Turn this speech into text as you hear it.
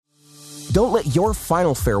Don't let your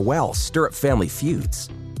final farewell stir up family feuds.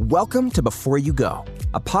 Welcome to Before You Go,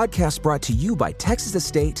 a podcast brought to you by Texas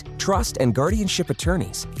Estate, Trust, and Guardianship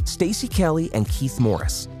attorneys Stacey Kelly and Keith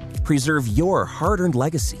Morris. Preserve your hard-earned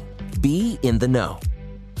legacy. Be in the know.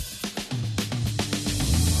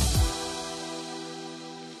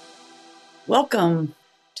 Welcome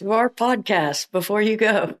to our podcast, Before You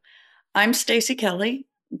Go. I'm Stacey Kelly.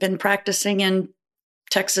 Been practicing in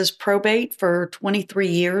Texas probate for 23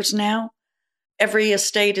 years now. Every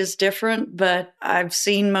estate is different, but I've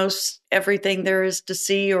seen most everything there is to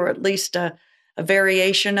see, or at least a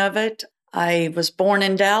variation of it. I was born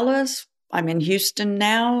in Dallas. I'm in Houston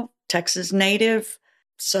now, Texas native.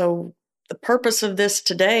 So the purpose of this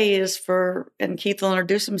today is for, and Keith will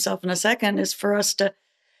introduce himself in a second, is for us to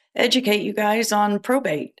educate you guys on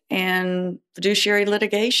probate and fiduciary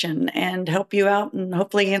litigation and help you out and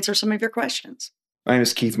hopefully answer some of your questions. My name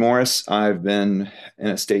is Keith Morris. I've been an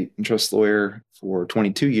estate and trust lawyer for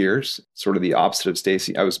 22 years, sort of the opposite of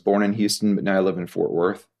Stacey. I was born in Houston, but now I live in Fort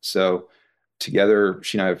Worth. So together,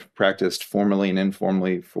 she and I have practiced formally and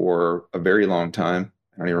informally for a very long time.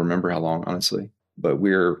 I don't even remember how long, honestly. But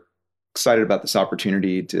we're excited about this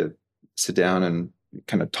opportunity to sit down and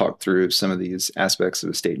kind of talk through some of these aspects of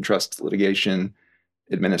estate and trust litigation,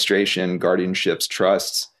 administration, guardianships,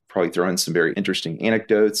 trusts. Probably throw in some very interesting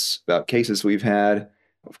anecdotes about cases we've had.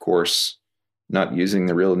 Of course, not using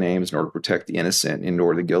the real names in order to protect the innocent and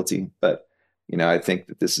or the guilty. But, I think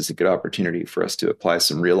that this is a good opportunity for us to apply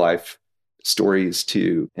some real life stories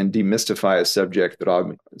to and demystify a subject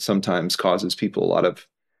that sometimes causes people a lot of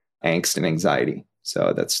angst and anxiety.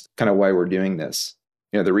 So that's kind of why we're doing this.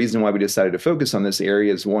 The reason why we decided to focus on this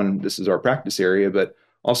area is, one, this is our practice area, but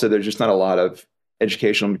also there's just not a lot of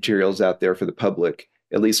educational materials out there for the public,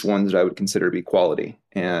 at least ones that I would consider to be quality.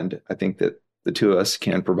 And I think that the two of us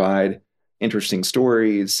can provide interesting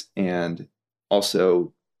stories and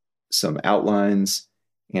also some outlines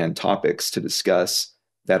and topics to discuss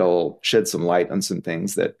that'll shed some light on some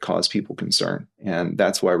things that cause people concern. And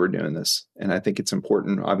that's why we're doing this. And I think it's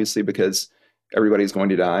important, obviously, because everybody's going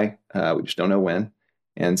to die. We just don't know when.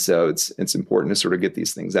 And so it's important to sort of get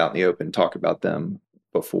these things out in the open, talk about them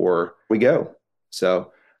before we go.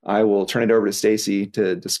 So I will turn it over to Stacey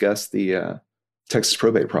to discuss the Texas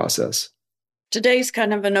probate process. Today's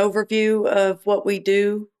kind of an overview of what we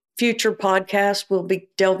do. Future podcasts will be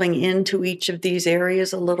delving into each of these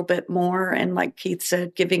areas a little bit more. And like Keith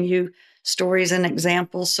said, giving you stories and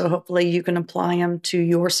examples, so hopefully you can apply them to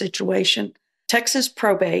your situation. Texas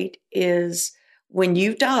probate is when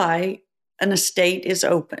you die, an estate is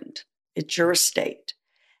opened. It's your estate.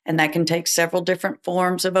 And that can take several different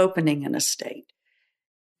forms of opening an estate.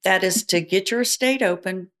 That is to get your estate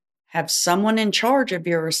open, have someone in charge of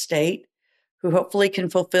your estate who hopefully can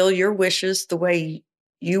fulfill your wishes the way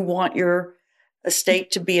you want your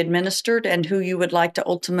estate to be administered and who you would like to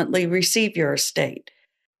ultimately receive your estate.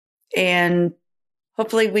 And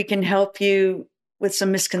hopefully we can help you with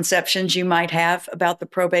some misconceptions you might have about the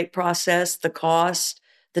probate process, the cost,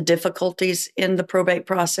 the difficulties in the probate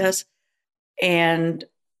process. And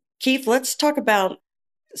Keith, let's talk about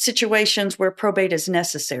situations where probate is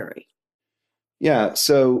necessary. Yeah.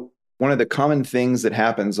 So one of the common things that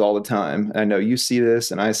happens all the time, I know you see this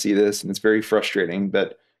and I see this, and it's very frustrating,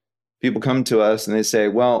 but people come to us and they say,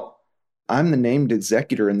 well, I'm the named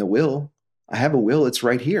executor in the will. I have a will. It's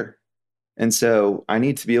right here. And so I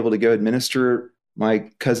need to be able to go administer my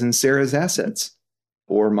cousin Sarah's assets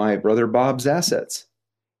or my brother Bob's assets.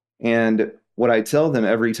 And what I tell them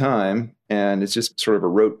every time, and it's just sort of a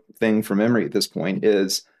rote thing from memory at this point,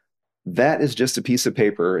 is that is just a piece of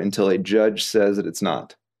paper until a judge says that it's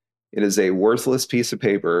not. It is a worthless piece of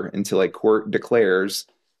paper until a court declares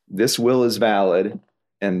this will is valid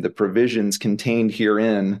and the provisions contained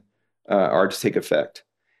herein are to take effect.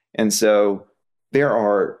 And so there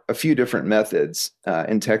are a few different methods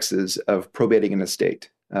in Texas of probating an estate.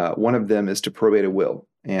 One of them is to probate a will.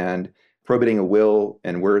 And probating a will,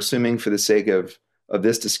 and we're assuming for the sake of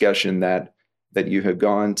this discussion that you have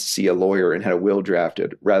gone to see a lawyer and had a will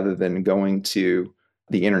drafted rather than going to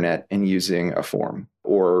the internet and using a form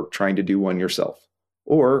or trying to do one yourself,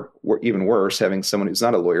 or even worse, having someone who's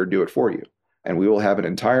not a lawyer do it for you. And we will have an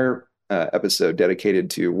entire episode dedicated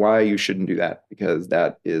to why you shouldn't do that, because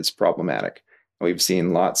that is problematic. We've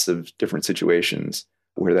seen lots of different situations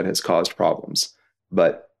where that has caused problems.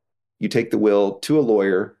 But you take the will to a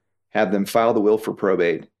lawyer, have them file the will for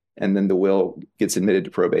probate, and then the will gets admitted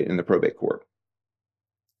to probate in the probate court.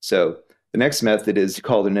 So the next method is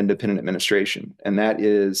called an independent administration. And that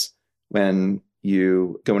is when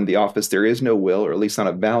you go into the office, there is no will, or at least not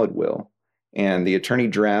a valid will. And the attorney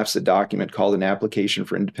drafts a document called an application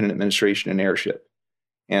for independent administration and heirship.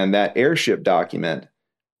 And that heirship document,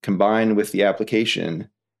 combined with the application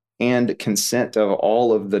and consent of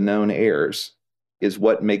all of the known heirs, is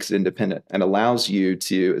what makes it independent and allows you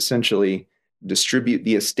to essentially distribute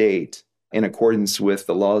the estate in accordance with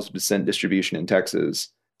the laws of descent distribution in Texas.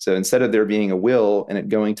 So instead of there being a will and it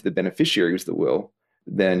going to the beneficiaries of the will,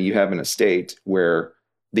 then you have an estate where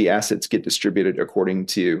the assets get distributed according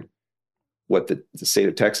to what the state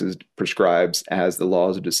of Texas prescribes as the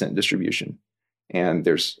laws of descent distribution. And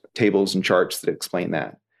there's tables and charts that explain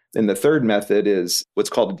that. Then the third method is what's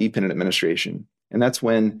called a dependent administration. And that's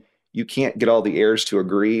when you can't get all the heirs to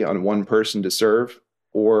agree on one person to serve,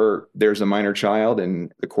 or there's a minor child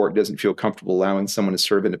and the court doesn't feel comfortable allowing someone to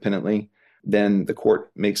serve independently. Then the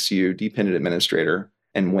court makes you dependent administrator.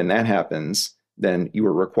 And when that happens, then you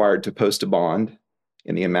are required to post a bond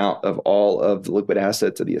in the amount of all of the liquid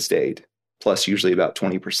assets of the estate, plus usually about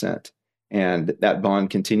 20%. And that bond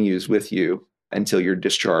continues with you until you're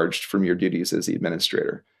discharged from your duties as the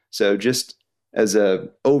administrator. So just as an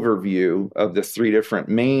overview of the three different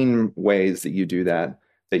main ways that you do that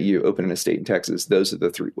you open an estate in Texas, those are the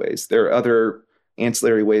three ways. There are other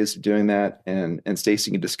ancillary ways of doing that, and Stacy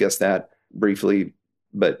can discuss that briefly,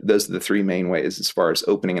 but those are the three main ways as far as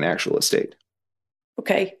opening an actual estate.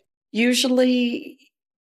 Okay. Usually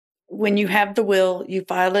when you have the will, you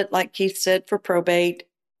file it, like Keith said, for probate.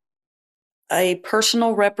 A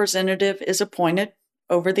personal representative is appointed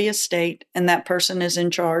over the estate, and that person is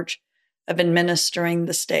in charge of administering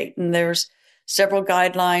the estate. And there's several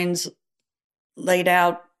guidelines laid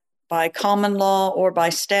out by common law or by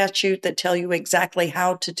statute that tell you exactly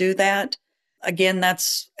how to do that. Again,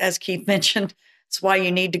 that's, as Keith mentioned, it's why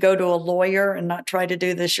you need to go to a lawyer and not try to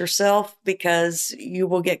do this yourself, because you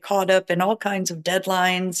will get caught up in all kinds of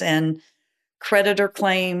deadlines and creditor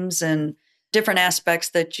claims and different aspects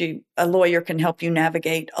that a lawyer can help you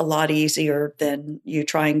navigate a lot easier than you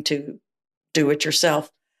trying to do it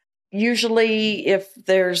yourself. Usually,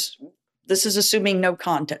 this is assuming no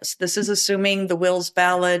contest. This is assuming the will's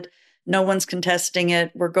valid, no one's contesting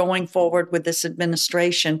it, we're going forward with this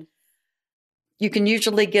administration. You can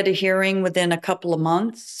usually get a hearing within a couple of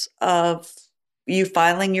months of you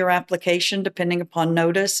filing your application, depending upon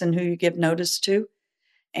notice and who you give notice to.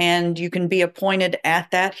 And you can be appointed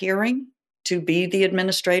at that hearing to be the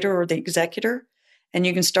administrator or the executor. And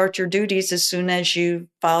you can start your duties as soon as you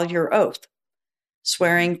file your oath,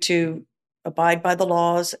 swearing to abide by the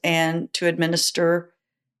laws and to administer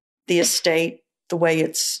the estate the way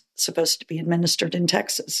it's supposed to be administered in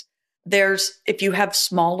Texas. If you have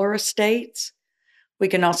smaller estates, we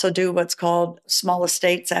can also do what's called small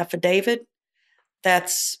estates affidavit.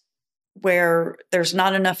 That's where there's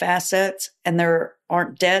not enough assets and there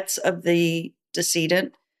aren't debts of the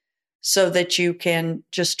decedent, so that you can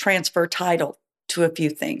just transfer title to a few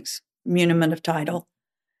things, muniment of title.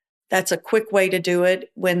 That's a quick way to do it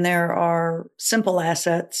when there are simple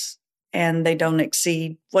assets and they don't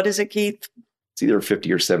exceed, what is it, Keith? It's either $50,000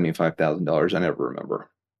 or $75,000. I never remember.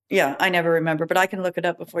 Yeah, I never remember, but I can look it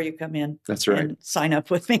up before you come in. That's right. And sign up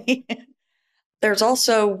with me. There's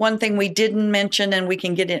also one thing we didn't mention, and we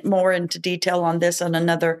can get more into detail on this on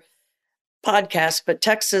another podcast, but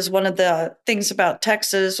Texas, one of the things about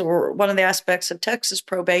Texas, or one of the aspects of Texas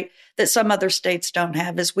probate that some other states don't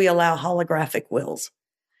have, is we allow holographic wills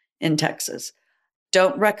in Texas.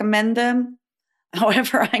 Don't recommend them.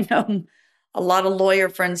 However, I know a lot of lawyer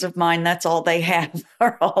friends of mine, that's all they have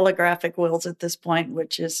are holographic wills at this point,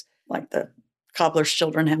 which is like the cobbler's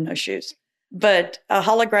children have no shoes. But a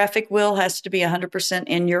holographic will has to be 100%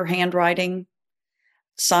 in your handwriting,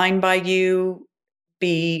 signed by you,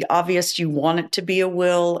 be obvious you want it to be a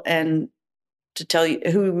will, and to tell you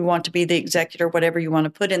who you want to be the executor, whatever you want to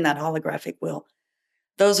put in that holographic will.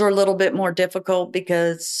 Those are a little bit more difficult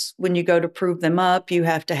because when you go to prove them up, you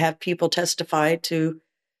have to have people testify to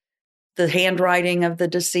the handwriting of the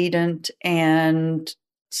decedent, and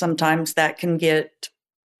sometimes that can get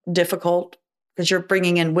difficult because you're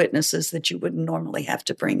bringing in witnesses that you wouldn't normally have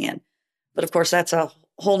to bring in. But of course, that's a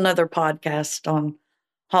whole nother podcast on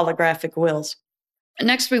holographic wills.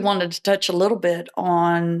 Next, we wanted to touch a little bit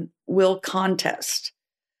on will contest.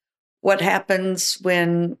 What happens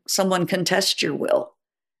when someone contests your will?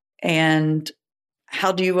 And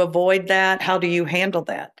how do you avoid that? How do you handle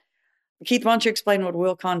that? Keith, why don't you explain what a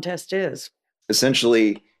will contest is?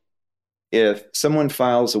 Essentially, if someone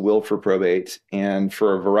files a will for probate and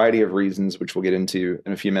for a variety of reasons, which we'll get into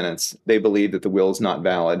in a few minutes, they believe that the will is not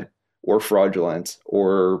valid or fraudulent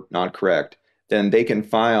or not correct, then they can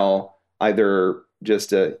file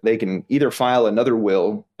they can either file another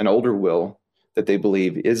will, an older will that they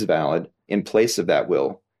believe is valid, in place of that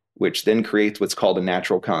will, which then creates what's called a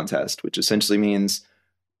natural contest, which essentially means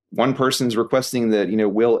one person's requesting that,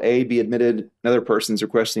 will A be admitted, another person's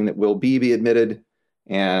requesting that will B be admitted,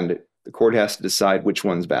 and the court has to decide which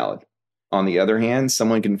one's valid. On the other hand,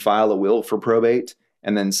 someone can file a will for probate,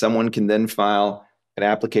 and then someone can then file an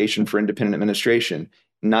application for independent administration,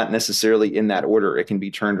 not necessarily in that order. It can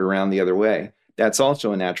be turned around the other way. That's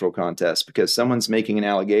also a natural contest because someone's making an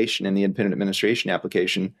allegation in the independent administration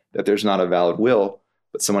application that there's not a valid will,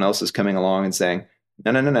 but someone else is coming along and saying,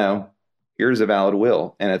 no, here's a valid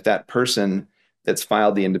will. And if that person that's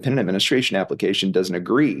filed the independent administration application doesn't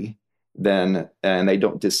agree, then, and they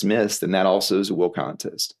don't dismiss, then that also is a will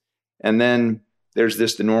contest. And then there's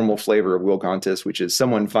the normal flavor of will contest, which is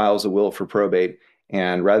someone files a will for probate,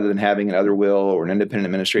 and rather than having another will or an independent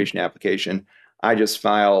administration application, I just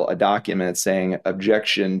file a document saying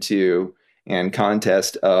objection to and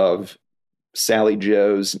contest of Sally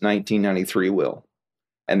Joe's 1993 will.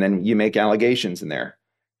 And then you make allegations in there.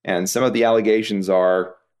 And some of the allegations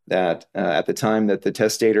are that at the time that the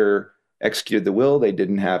testator executed the will, they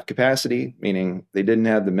didn't have capacity, meaning they didn't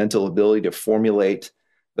have the mental ability to formulate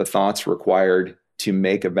the thoughts required to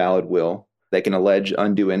make a valid will. They can allege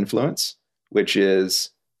undue influence, which is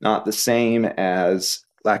not the same as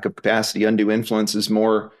lack of capacity. Undue influence is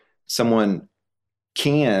more someone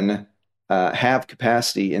can have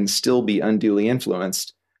capacity and still be unduly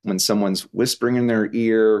influenced when someone's whispering in their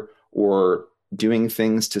ear or doing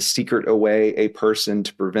things to secret away a person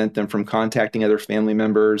to prevent them from contacting other family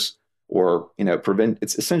members, or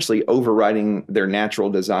it's essentially overriding their natural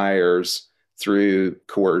desires through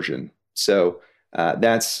coercion. So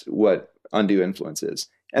that's what undue influence is.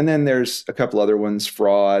 And then there's a couple other ones.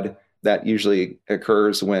 Fraud, that usually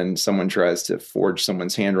occurs when someone tries to forge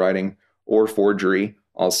someone's handwriting, or forgery,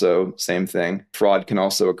 also same thing. Fraud can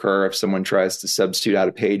also occur if someone tries to substitute out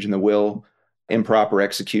a page in the will. Improper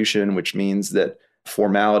execution, which means that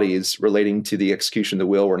formalities relating to the execution of the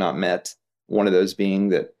will were not met. One of those being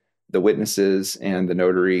that the witnesses and the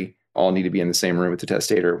notary all need to be in the same room with the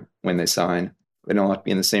testator when they sign. They don't have to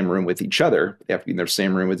be in the same room with each other. They have to be in the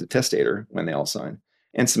same room with the testator when they all sign,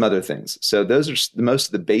 and some other things. So those are most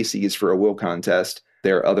of the bases for a will contest.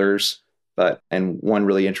 There are others, and one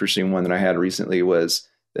really interesting one that I had recently was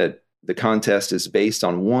that the contest is based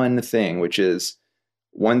on one thing, which is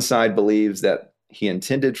one side believes that he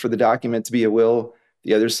intended for the document to be a will.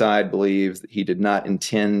 The other side believes that he did not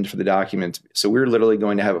intend for the document. So we're literally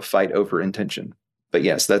going to have a fight over intention. But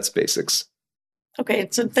yes, that's basics. Okay,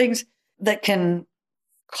 some things that can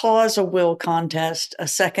cause a will contest: a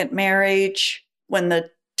second marriage, when the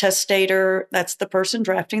testator, that's the person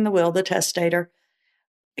drafting the will, the testator,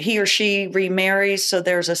 he or she remarries, so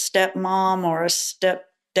there's a stepmom or a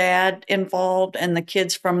stepdad involved, and the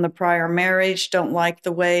kids from the prior marriage don't like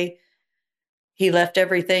the way he left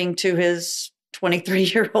everything to his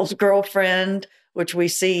 23-year-old girlfriend, which we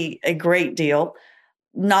see a great deal.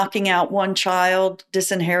 Knocking out one child,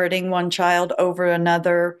 disinheriting one child over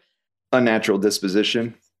another. Unnatural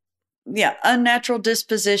disposition. Yeah, unnatural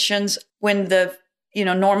dispositions when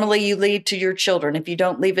normally you leave to your children. If you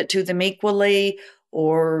don't leave it to them equally,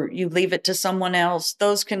 or you leave it to someone else,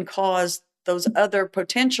 those can cause those other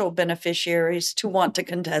potential beneficiaries to want to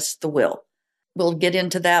contest the will. We'll get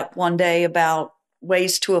into that one day about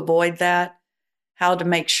ways to avoid that, how to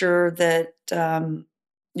make sure that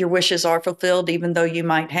your wishes are fulfilled, even though you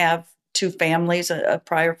might have two families, a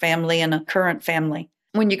prior family and a current family.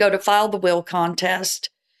 When you go to file the will contest,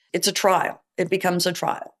 it's a trial. It becomes a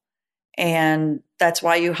trial. And that's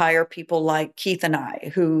why you hire people like Keith and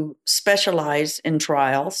I, who specialize in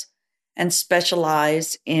trials and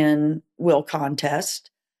specialize in will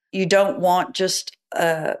contest. You don't want just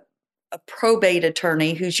a probate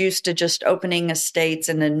attorney who's used to just opening estates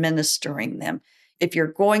and administering them. If you're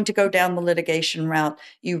going to go down the litigation route,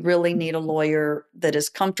 you really need a lawyer that is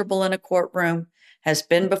comfortable in a courtroom, has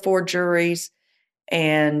been before juries,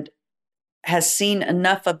 and has seen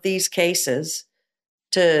enough of these cases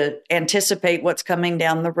to anticipate what's coming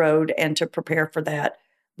down the road and to prepare for that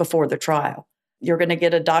before the trial. You're going to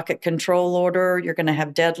get a docket control order. You're going to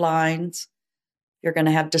have deadlines. You're going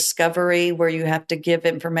to have discovery where you have to give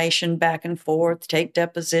information back and forth, take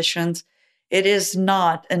depositions. It is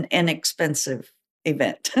not an inexpensive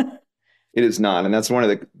event. It is not. And that's one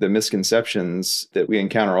of the misconceptions that we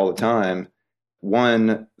encounter all the time.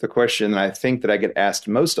 One, the question that I think that I get asked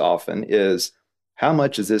most often is, how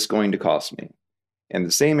much is this going to cost me? And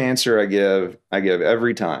the same answer I give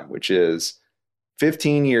every time, which is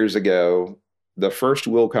 15 years ago, the first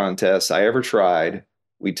will contest I ever tried,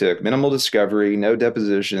 we took minimal discovery, no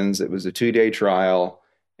depositions. It was a 2-day trial.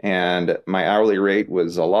 and my hourly rate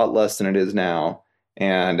was a lot less than it is now.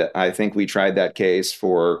 And I think we tried that case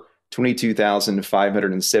for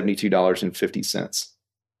 $22,572.50,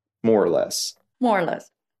 more or less. More or less.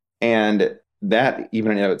 And that,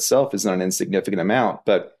 even in and of itself, is not an insignificant amount.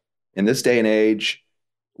 But in this day and age,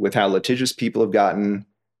 with how litigious people have gotten,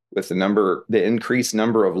 with the increased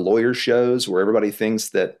number of lawyer shows where everybody thinks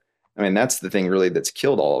that, I mean, that's the thing really that's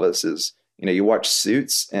killed all of us is, you watch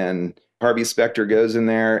Suits and Harvey Specter goes in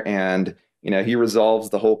there and, he resolves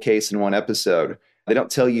the whole case in one episode. They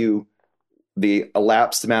don't tell you the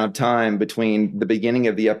elapsed amount of time between the beginning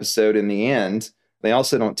of the episode and the end. They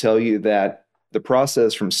also don't tell you that the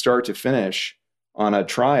process from start to finish on a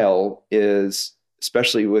trial is,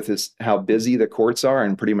 especially with how busy the courts are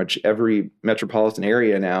in pretty much every metropolitan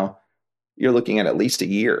area now, you're looking at least a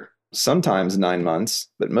year, sometimes 9 months,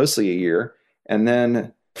 but mostly a year. And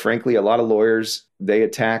then, frankly, a lot of lawyers, they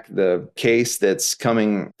attack the case that's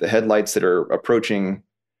coming, the headlights that are approaching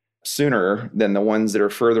sooner than the ones that are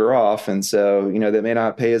further off. And so, they may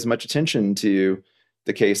not pay as much attention to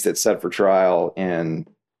the case that's set for trial in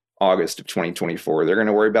August of 2024. They're going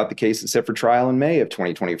to worry about the case that's set for trial in May of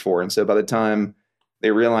 2024. And so by the time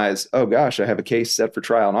they realize, oh gosh, I have a case set for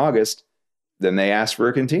trial in August, then they ask for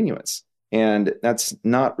a continuance. And that's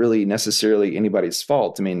not really necessarily anybody's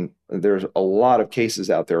fault. I mean, there's a lot of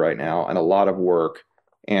cases out there right now and a lot of work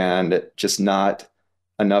and just not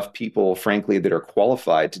enough people, frankly, that are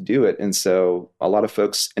qualified to do it. And so a lot of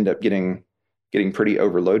folks end up getting pretty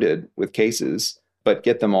overloaded with cases, but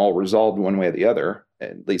get them all resolved one way or the other.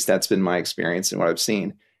 At least that's been my experience and what I've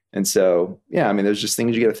seen. And so, yeah, I mean, there's just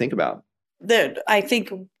things you got to think about. I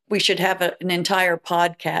think we should have an entire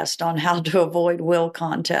podcast on how to avoid will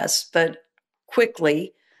contests. But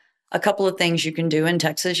quickly, a couple of things you can do in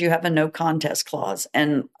Texas. You have a no contest clause.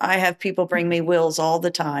 And I have people bring me wills all the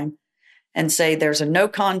time and say there's a no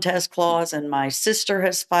contest clause and my sister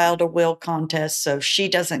has filed a will contest, so she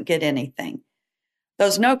doesn't get anything.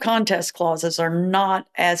 Those no contest clauses are not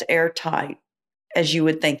as airtight as you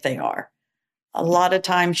would think they are. A lot of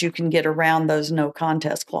times you can get around those no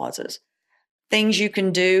contest clauses. Things you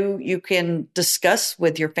can do, you can discuss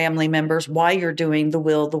with your family members why you're doing the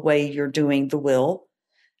will the way you're doing the will.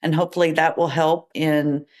 And hopefully that will help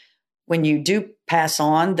in when you do pass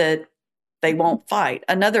on that they won't fight.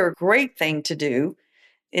 Another great thing to do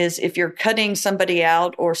is if you're cutting somebody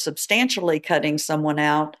out or substantially cutting someone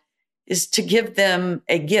out, is to give them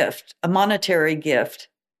a gift, a monetary gift,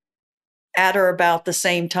 at or about the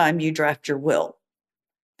same time you draft your will.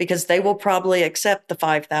 Because they will probably accept the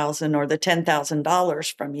 $5,000 or the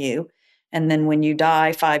 $10,000 from you. And then when you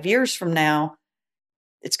die 5 years from now,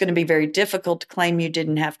 it's going to be very difficult to claim you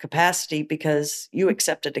didn't have capacity because you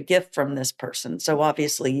accepted a gift from this person. So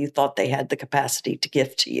obviously you thought they had the capacity to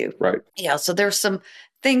give to you. Right. Yeah. So there's some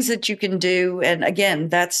things that you can do. And again,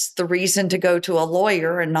 that's the reason to go to a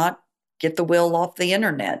lawyer and not get the will off the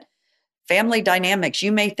internet. Family dynamics.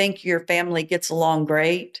 You may think your family gets along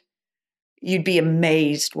great. You'd be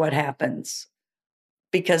amazed what happens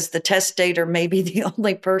because the testator may be the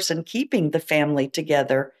only person keeping the family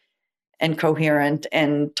together and coherent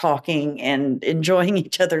and talking and enjoying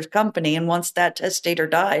each other's company. And once that testator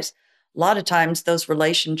dies, a lot of times those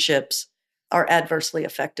relationships are adversely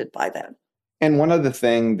affected by that. And one other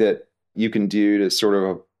thing that you can do to sort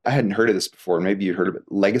of, I hadn't heard of this before. Maybe you heard of it.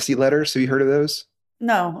 Legacy letters. Have you heard of those?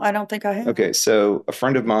 No, I don't think I have. Okay, so a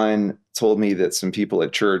friend of mine told me that some people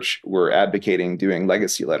at church were advocating doing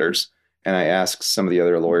legacy letters. And I asked some of the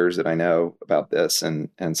other lawyers that I know about this, and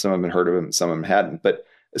some of them had heard of them, some of them hadn't. But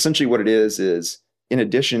essentially what it is in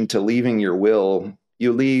addition to leaving your will,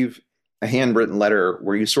 you leave a handwritten letter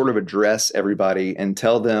where you sort of address everybody and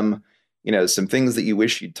tell them, some things that you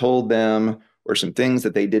wish you'd told them or some things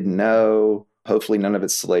that they didn't know. Hopefully none of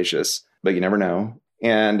it's salacious, but you never know.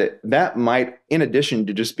 And that might, in addition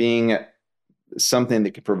to just being something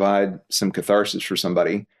that could provide some catharsis for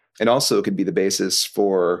somebody, it also could be the basis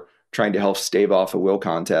for trying to help stave off a will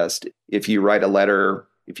contest. If you write a letter,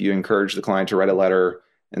 if you encourage the client to write a letter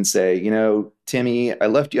and say, Timmy, I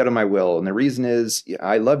left you out of my will. And the reason is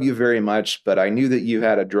I love you very much, but I knew that you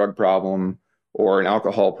had a drug problem or an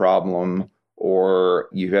alcohol problem, or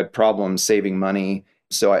you had problems saving money.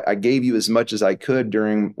 So I gave you as much as I could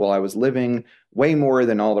while I was living, way more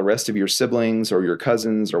than all the rest of your siblings or your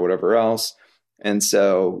cousins or whatever else. And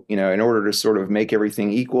so, in order to sort of make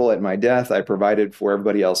everything equal at my death, I provided for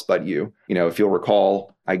everybody else but you. If you'll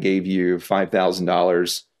recall, I gave you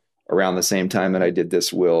 $5,000 around the same time that I did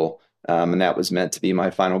this will. And that was meant to be my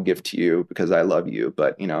final gift to you because I love you.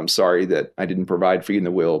 But, I'm sorry that I didn't provide for you in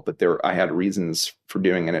the will, but I had reasons for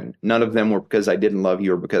doing it. And none of them were because I didn't love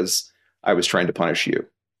you or because I was trying to punish you.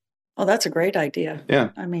 Oh, that's a great idea. Yeah.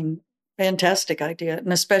 I mean, fantastic idea.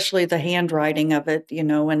 And especially the handwriting of it,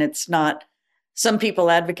 and it's not, some people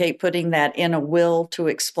advocate putting that in a will to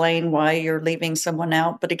explain why you're leaving someone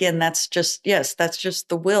out. But again, that's just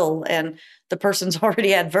the will. And the person's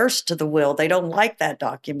already adverse to the will. They don't like that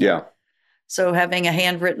document. Yeah. So having a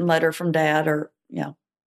handwritten letter from dad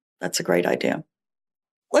that's a great idea.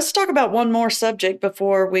 Let's talk about one more subject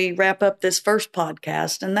before we wrap up this first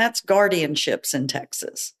podcast, and that's guardianships in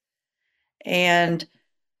Texas. And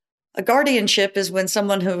a guardianship is when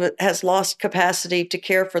someone who has lost capacity to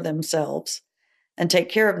care for themselves and take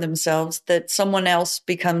care of themselves, that someone else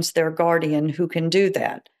becomes their guardian who can do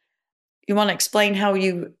that. You want to explain how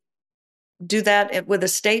you do that with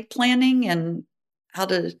estate planning and how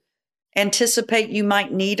to anticipate you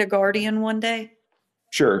might need a guardian one day?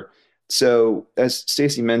 Sure. So as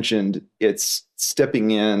Stacy mentioned, it's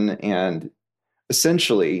stepping in and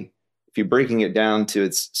essentially, if you're breaking it down to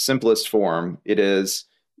its simplest form, it is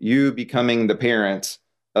you becoming the parent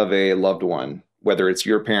of a loved one, whether it's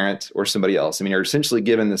your parent or somebody else. I mean, you're essentially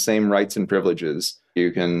given the same rights and privileges.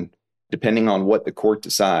 You can, depending on what the court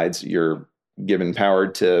decides, you're given power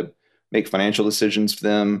to make financial decisions for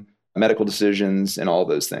them, medical decisions, and all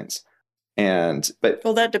those things. But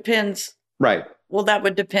that depends. Right. Well, that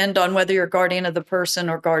would depend on whether you're guardian of the person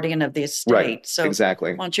or guardian of the estate. Right. So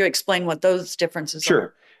exactly. Why don't you explain what those differences are?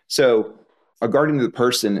 Sure. So a guardian of the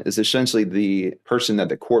person is essentially the person that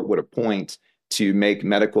the court would appoint to make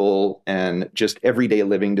medical and just everyday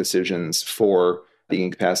living decisions for the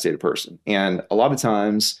incapacitated person. And a lot of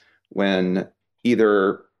times when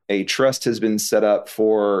either a trust has been set up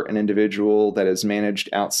for an individual that is managed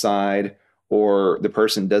outside, or the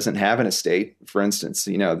person doesn't have an estate, for instance,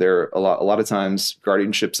 there are a lot of times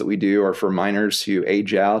guardianships that we do are for minors who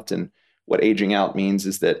age out. And what aging out means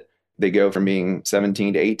is that they go from being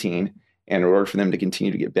 17 to 18. And in order for them to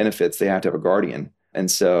continue to get benefits, they have to have a guardian.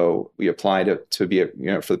 And so we apply to be,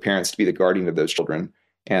 for the parents to be the guardian of those children.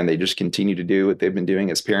 And they just continue to do what they've been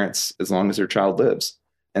doing as parents as long as their child lives.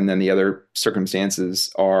 And then the other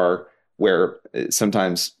circumstances are where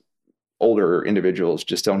sometimes older individuals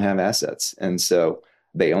just don't have assets. And so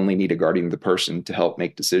they only need a guardian of the person to help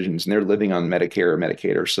make decisions. And they're living on Medicare or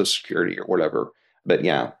Medicaid or Social Security or whatever,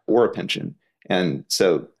 or a pension. And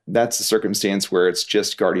so that's the circumstance where it's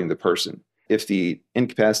just guardian of the person. If the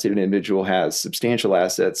incapacitated individual has substantial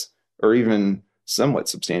assets or even somewhat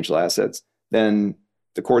substantial assets, then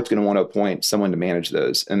the court's going to want to appoint someone to manage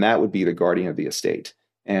those. And that would be the guardian of the estate.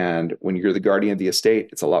 And when you're the guardian of the estate,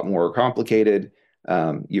 it's a lot more complicated.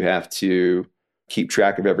 You have to keep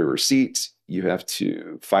track of every receipt. You have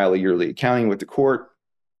to file a yearly accounting with the court.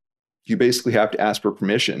 You basically have to ask for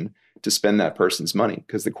permission to spend that person's money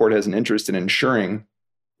because the court has an interest in ensuring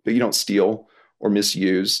that you don't steal or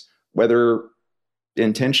misuse, whether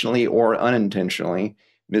intentionally or unintentionally,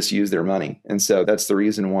 misuse their money. And so that's the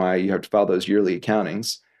reason why you have to file those yearly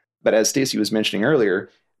accountings. But as Stacy was mentioning earlier,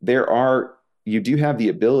 you do have the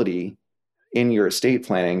ability in your estate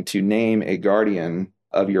planning to name a guardian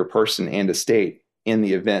of your person and estate in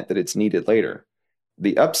the event that it's needed later.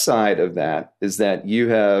 The upside of that is that you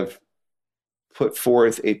have put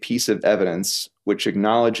forth a piece of evidence which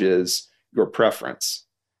acknowledges your preference.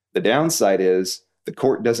 The downside is the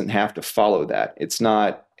court doesn't have to follow that. It's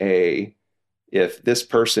not if this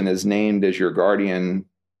person is named as your guardian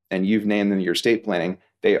and you've named them in your estate planning,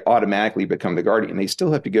 they automatically become the guardian. They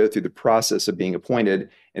still have to go through the process of being appointed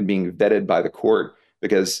and being vetted by the court,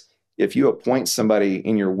 because if you appoint somebody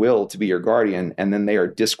in your will to be your guardian and then they are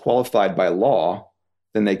disqualified by law,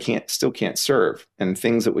 then they still can't serve. And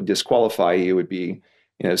things that would disqualify you would be,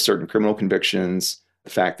 certain criminal convictions,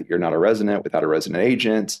 the fact that you're not a resident without a resident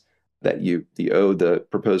agent, that you owe the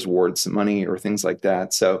proposed ward some money or things like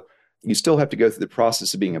that. So you still have to go through the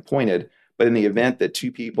process of being appointed. But in the event that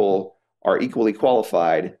two people are equally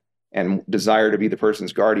qualified and desire to be the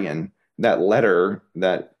person's guardian, that letter,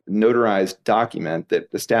 that notarized document that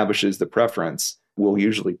establishes the preference will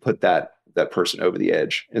usually put that person over the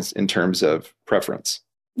edge in terms of preference.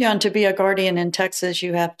 Yeah, and to be a guardian in Texas,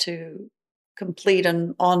 you have to complete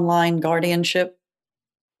an online guardianship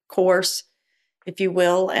course, if you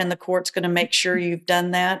will, and the court's going to make sure you've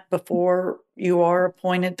done that before you are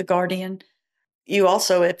appointed the guardian. You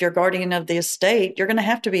also, if you're guardian of the estate, you're going to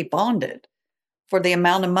have to be bonded for the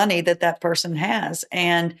amount of money that person has.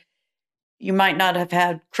 And you might not have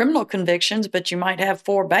had criminal convictions, but you might have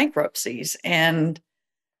 4 bankruptcies. And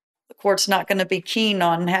the court's not going to be keen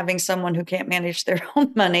on having someone who can't manage their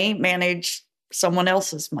own money manage someone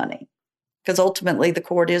else's money, because ultimately the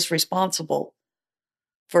court is responsible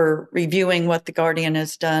for reviewing what the guardian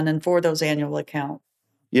has done and for those annual accounts.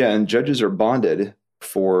 Yeah, and judges are bonded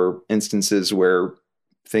for instances where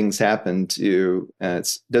things happen to,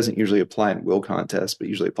 it doesn't usually apply in will contests, but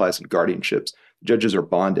usually applies in guardianships. Judges are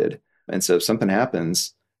bonded. And so if something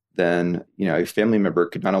happens, then, a family member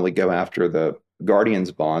could not only go after the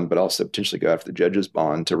guardian's bond, but also potentially go after the judge's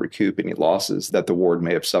bond to recoup any losses that the ward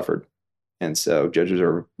may have suffered. And so judges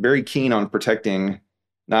are very keen on protecting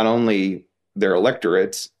not only their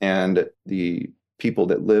electorates and the people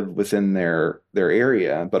that live within their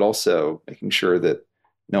area, but also making sure that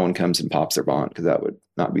no one comes and pops their bond, because that would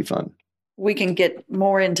not be fun. We can get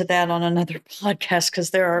more into that on another podcast, because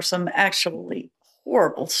there are some actually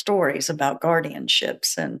horrible stories about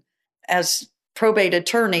guardianships. And as probate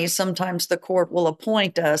attorneys, sometimes the court will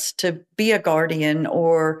appoint us to be a guardian,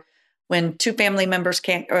 or when two family members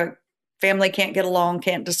can't get along,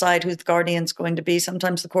 can't decide who the guardian's going to be,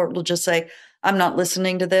 sometimes the court will just say, I'm not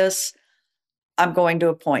listening to this. I'm going to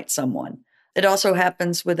appoint someone. It also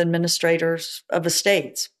happens with administrators of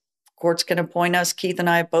estates. Courts can appoint us. Keith and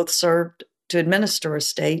I have both served to administer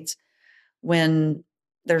estates when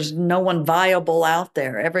there's no one viable out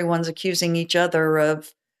there. Everyone's accusing each other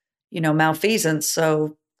of, malfeasance.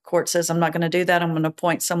 So court says, I'm not going to do that. I'm going to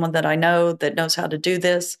appoint someone that I know that knows how to do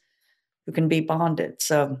this, who can be bonded.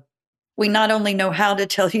 So we not only know how to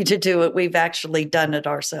tell you to do it, we've actually done it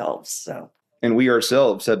ourselves. So. And we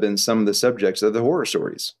ourselves have been some of the subjects of the horror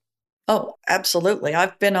stories. Oh, absolutely.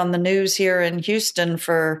 I've been on the news here in Houston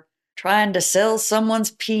for trying to sell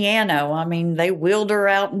someone's piano. I mean, they wheeled her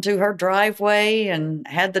out into her driveway and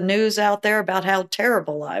had the news out there about how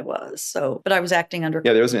terrible I was. But I was acting under.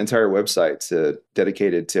 Yeah, there was an entire website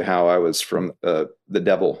dedicated to how I was from the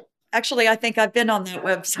devil. Actually, I think I've been on that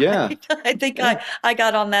website. Yeah. I think I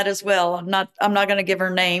got on that as well. I'm not going to give her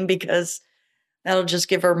name because that'll just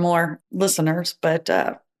give her more listeners. But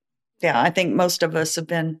I think most of us have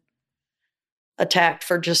been attacked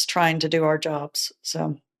for just trying to do our jobs.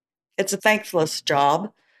 So it's a thankless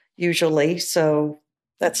job usually. So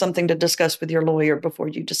that's something to discuss with your lawyer before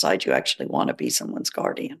you decide you actually want to be someone's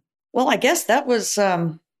guardian. Well, I guess that was,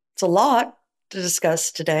 it's a lot to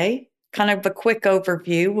discuss today. Kind of a quick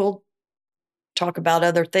overview. We'll talk about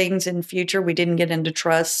other things in future. We didn't get into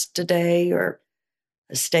trust today or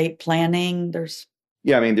estate planning.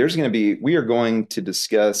 We are going to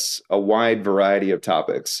discuss a wide variety of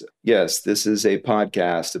topics. Yes, this is a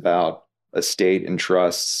podcast about estate and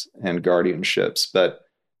trusts and guardianships. But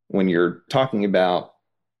when you're talking about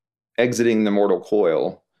exiting the mortal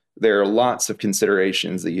coil, there are lots of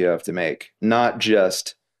considerations that you have to make, not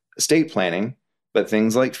just estate planning, but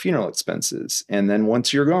things like funeral expenses. And then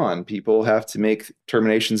once you're gone, people have to make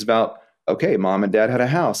determinations about, okay, mom and dad had a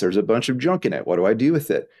house. There's a bunch of junk in it. What do I do with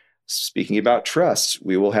it? Speaking about trusts,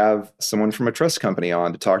 we will have someone from a trust company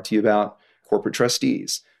on to talk to you about corporate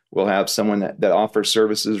trustees. We'll have someone that offers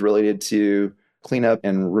services related to cleanup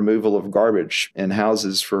and removal of garbage in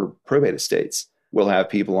houses for probate estates. We'll have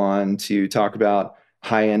people on to talk about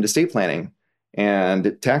high-end estate planning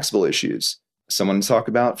and taxable issues. Someone to talk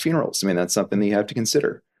about funerals. That's something that you have to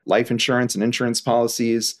consider. Life insurance and insurance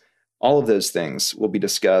policies, all of those things will be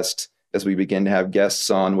discussed as we begin to have guests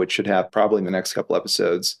on, which should have probably in the next couple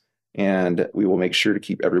episodes. And we will make sure to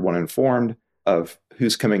keep everyone informed of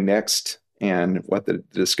who's coming next and what the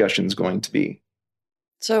discussion is going to be.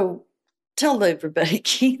 So tell everybody,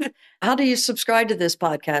 Keith, how do you subscribe to this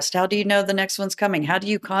podcast? How do you know the next one's coming? How do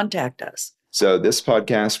you contact us? So this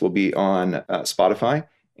podcast will be on Spotify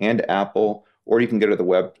and Apple, or you can go to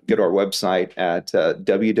our website at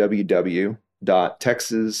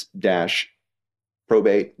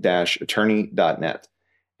www.texas-probate-attorney.net.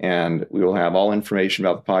 And we will have all information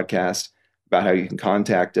about the podcast, about how you can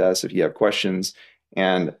contact us if you have questions.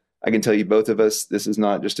 And I can tell you, both of us, this is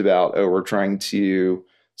not just about, we're trying to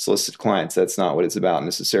solicit clients. That's not what it's about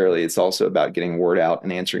necessarily. It's also about getting word out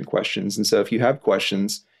and answering questions. And so if you have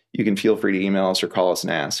questions, you can feel free to email us or call us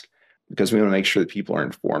and ask, because we want to make sure that people are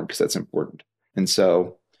informed, because that's important. And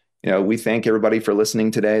so, we thank everybody for listening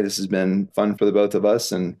today. This has been fun for the both of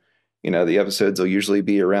us. And, the episodes will usually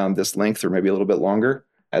be around this length or maybe a little bit longer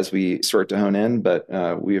as we start to hone in. But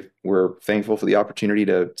we're thankful for the opportunity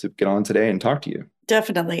to get on today and talk to you.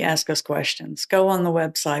 Definitely ask us questions. Go on the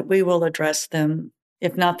website. We will address them,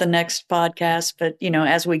 if not the next podcast, but,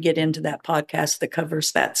 as we get into that podcast that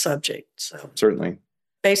covers that subject. So certainly.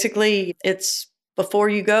 Basically, it's before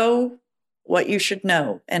you go, what you should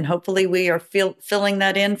know. And hopefully we are filling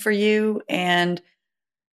that in for you, and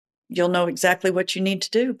you'll know exactly what you need to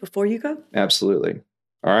do before you go. Absolutely.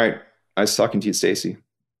 All right. Nice talking to you, Stacy.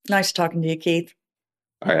 Nice talking to you, Keith.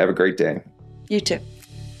 All right. Have a great day. You too.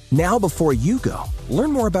 Now, before you go,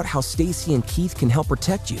 learn more about how Stacy and Keith can help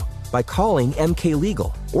protect you by calling MK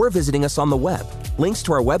Legal or visiting us on the web Links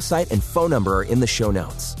to our website and phone number are in the show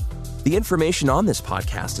notes. The information on this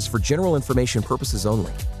podcast is for general information purposes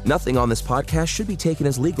only. Nothing on this podcast should be taken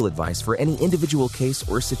as legal advice for any individual case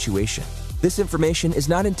or situation. This information is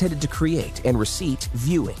not intended to create, and receipt,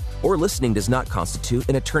 viewing, or listening does not constitute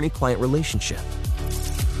an attorney-client relationship.